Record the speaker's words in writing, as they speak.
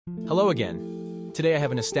Hello again. Today I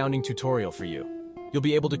have an astounding tutorial for you. You'll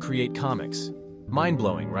be able to create comics.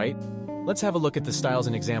 Mind-blowing, right? Let's have a look at the styles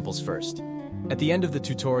and examples first. At the end of the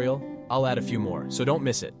tutorial, I'll add a few more, so don't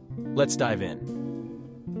miss it. Let's dive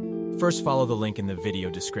in. First, follow the link in the video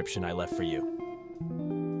description I left for you.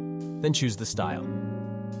 Then choose the style.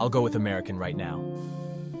 I'll go with American right now.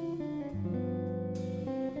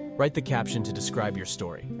 Write the caption to describe your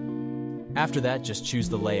story. After that, just choose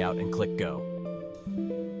the layout and click Go.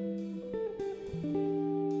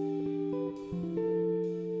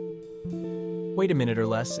 Wait a minute or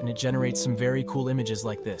less, and it generates some very cool images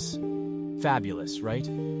like this. Fabulous, right?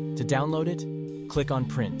 To download it, click on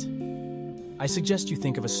Print. I suggest you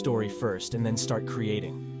think of a story first and then start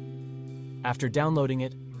creating. After downloading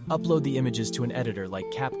it, upload the images to an editor like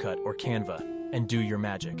CapCut or Canva and do your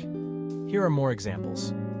magic. Here are more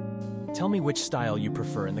examples. Tell me which style you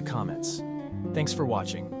prefer in the comments. Thanks for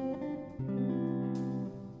watching.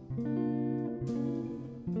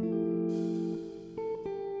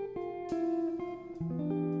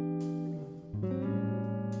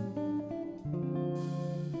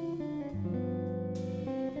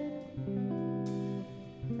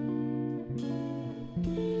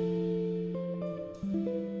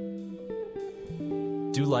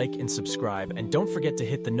 Do like and subscribe, and don't forget to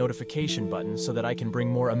hit the notification button so that I can bring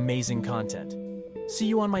more amazing content. See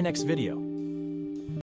you on my next video.